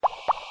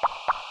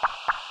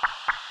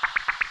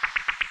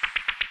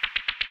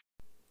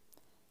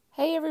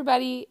Hey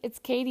everybody, it's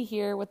Katie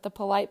here with the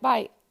Polite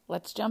Bite.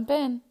 Let's jump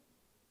in.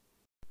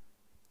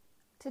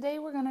 Today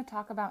we're going to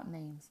talk about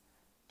names.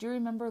 Do you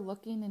remember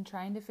looking and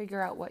trying to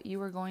figure out what you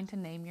were going to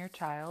name your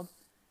child?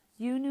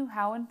 You knew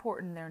how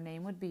important their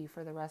name would be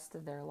for the rest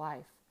of their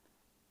life.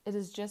 It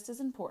is just as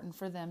important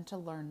for them to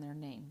learn their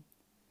name.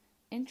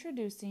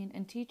 Introducing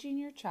and teaching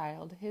your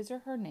child his or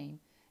her name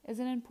is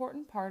an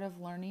important part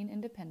of learning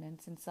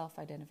independence and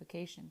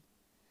self-identification.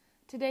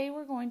 Today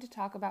we're going to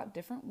talk about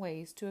different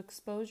ways to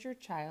expose your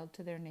child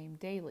to their name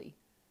daily.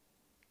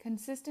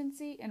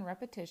 Consistency and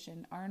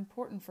repetition are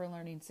important for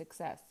learning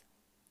success.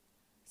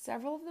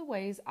 Several of the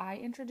ways I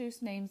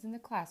introduce names in the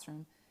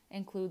classroom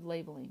include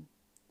labeling.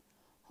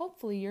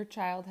 Hopefully your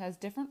child has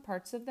different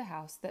parts of the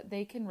house that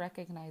they can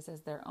recognize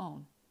as their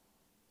own.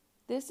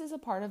 This is a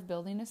part of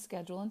building a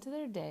schedule into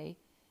their day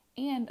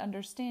and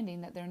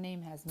understanding that their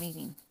name has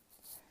meaning.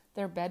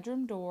 Their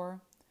bedroom door,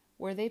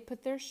 where they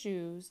put their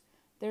shoes,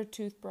 their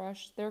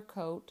toothbrush, their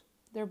coat,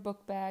 their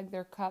book bag,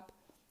 their cup,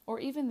 or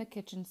even the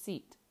kitchen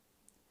seat.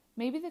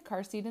 Maybe the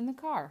car seat in the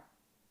car.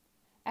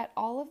 At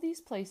all of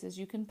these places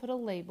you can put a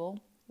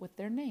label with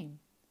their name.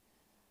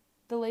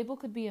 The label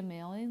could be a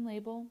mailing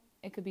label,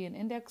 it could be an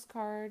index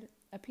card,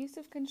 a piece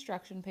of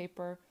construction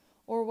paper,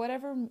 or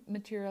whatever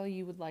material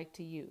you would like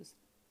to use.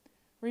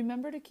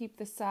 Remember to keep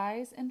the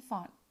size and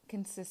font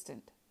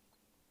consistent.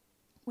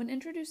 When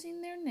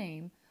introducing their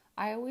name,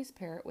 I always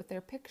pair it with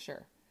their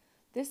picture.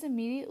 This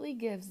immediately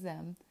gives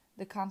them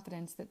the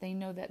confidence that they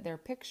know that their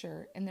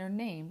picture and their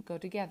name go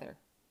together.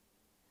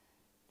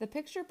 The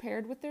picture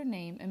paired with their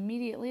name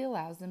immediately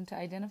allows them to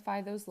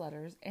identify those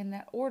letters in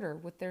that order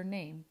with their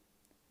name.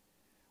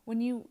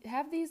 When you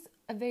have these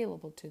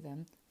available to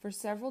them for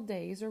several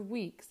days or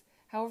weeks,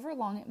 however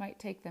long it might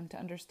take them to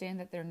understand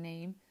that their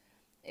name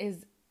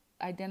is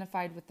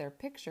identified with their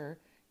picture,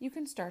 you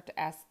can start to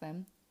ask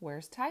them,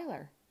 "Where's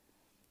Tyler?"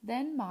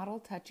 Then model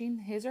touching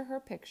his or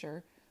her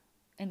picture.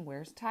 And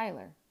where's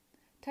Tyler?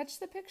 Touch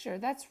the picture.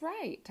 That's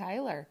right,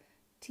 Tyler.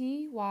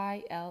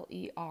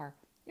 Tyler.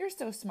 You're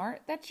so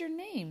smart. That's your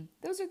name.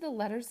 Those are the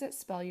letters that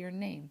spell your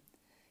name.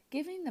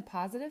 Giving the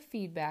positive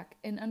feedback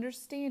and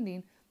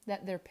understanding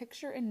that their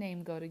picture and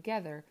name go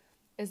together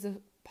is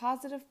a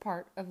positive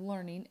part of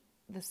learning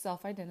the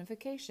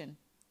self-identification.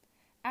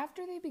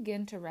 After they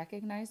begin to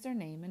recognize their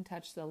name and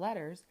touch the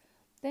letters,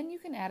 then you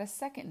can add a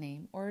second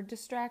name or a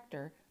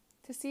distractor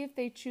to see if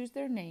they choose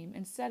their name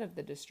instead of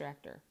the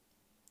distractor.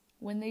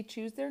 When they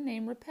choose their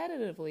name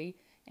repetitively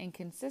and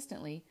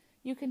consistently,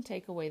 you can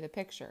take away the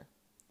picture.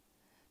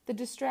 The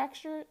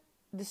distractor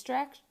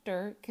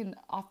can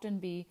often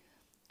be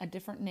a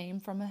different name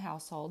from a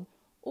household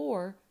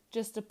or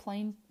just a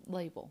plain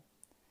label.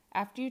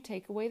 After you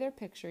take away their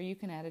picture, you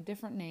can add a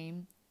different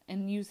name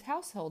and use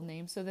household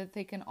names so that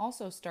they can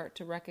also start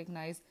to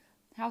recognize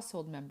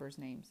household members'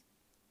 names.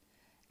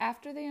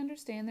 After they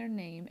understand their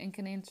name and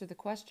can answer the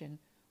question,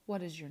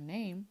 "What is your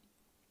name?"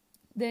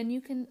 then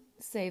you can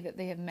say that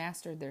they have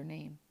mastered their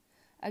name.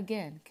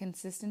 Again,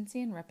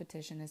 consistency and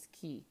repetition is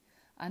key.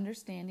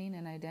 Understanding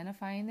and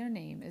identifying their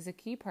name is a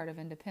key part of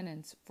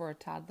independence for a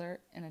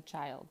toddler and a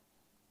child.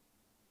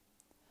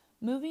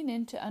 Moving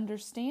into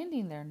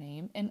understanding their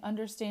name and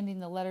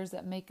understanding the letters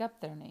that make up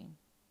their name.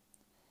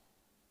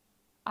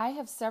 I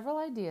have several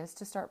ideas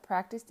to start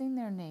practicing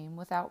their name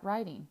without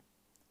writing.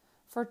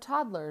 For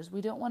toddlers,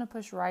 we don't want to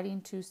push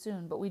writing too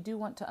soon, but we do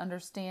want to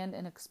understand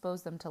and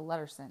expose them to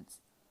letter sense.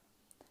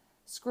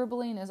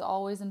 Scribbling is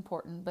always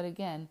important, but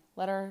again,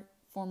 letter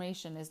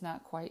formation is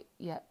not quite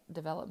yet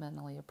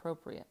developmentally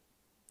appropriate.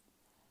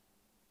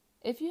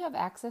 If you have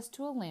access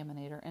to a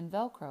laminator and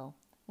Velcro,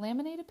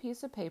 laminate a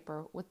piece of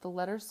paper with the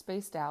letters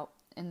spaced out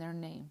in their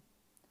name.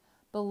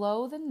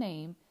 Below the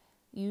name,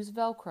 use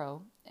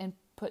Velcro and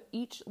put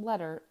each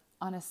letter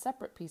on a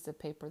separate piece of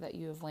paper that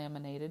you have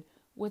laminated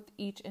with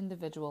each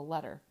individual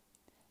letter.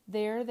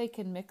 There they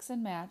can mix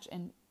and match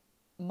and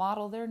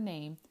model their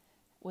name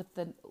with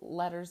the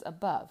letters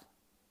above.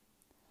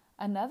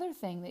 Another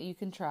thing that you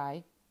can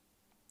try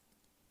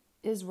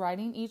is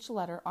writing each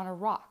letter on a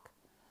rock.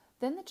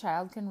 Then the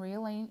child can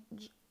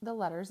rearrange the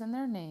letters in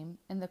their name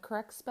in the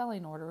correct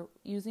spelling order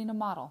using a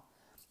model.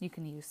 You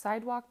can use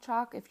sidewalk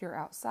chalk if you're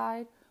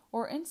outside,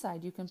 or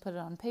inside you can put it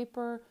on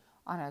paper,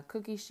 on a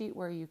cookie sheet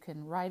where you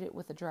can write it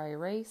with a dry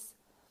erase.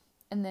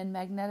 And then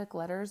magnetic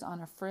letters on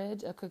a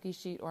fridge, a cookie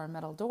sheet, or a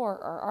metal door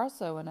are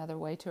also another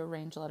way to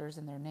arrange letters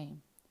in their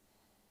name.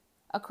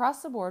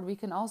 Across the board, we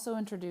can also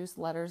introduce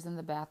letters in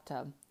the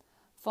bathtub.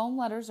 Foam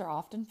letters are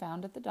often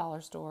found at the dollar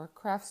store,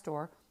 craft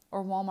store,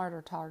 or Walmart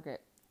or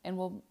Target, and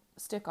will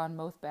stick on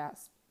most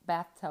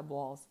bathtub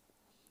walls.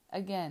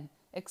 Again,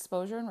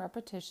 exposure and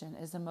repetition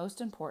is the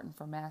most important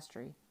for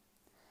mastery.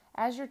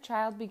 As your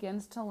child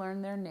begins to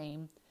learn their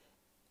name,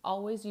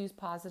 always use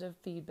positive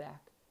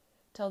feedback.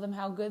 Tell them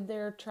how good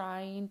they're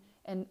trying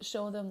and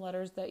show them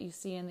letters that you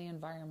see in the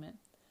environment.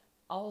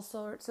 All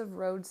sorts of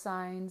road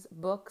signs,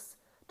 books,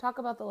 talk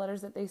about the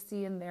letters that they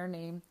see in their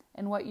name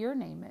and what your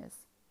name is.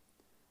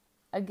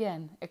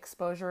 Again,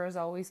 exposure is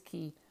always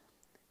key.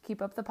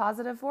 Keep up the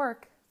positive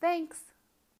work. Thanks.